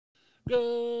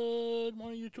Good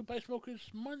morning, YouTube Pie Smokers.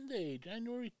 Monday,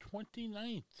 January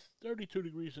 29th. 32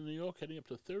 degrees in New York, heading up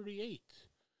to 38.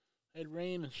 Had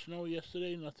rain and snow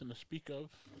yesterday, nothing to speak of.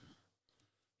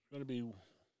 It's going to be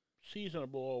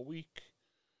seasonable all week.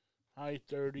 High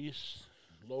 30s,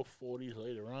 low 40s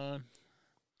later on.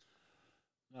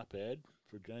 Not bad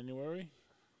for January.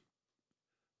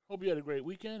 Hope you had a great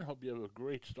weekend. Hope you have a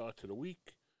great start to the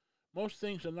week. Most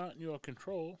things are not in your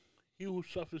control. He who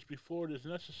suffers before it is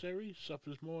necessary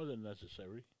suffers more than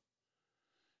necessary.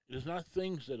 It is not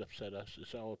things that upset us,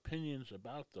 it's our opinions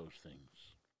about those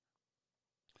things.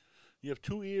 You have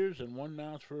 2 ears and 1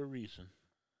 mouth for a reason.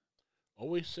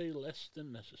 Always say less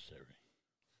than necessary.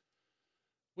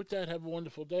 With that, have a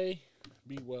wonderful day.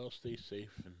 Be well, stay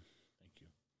safe, and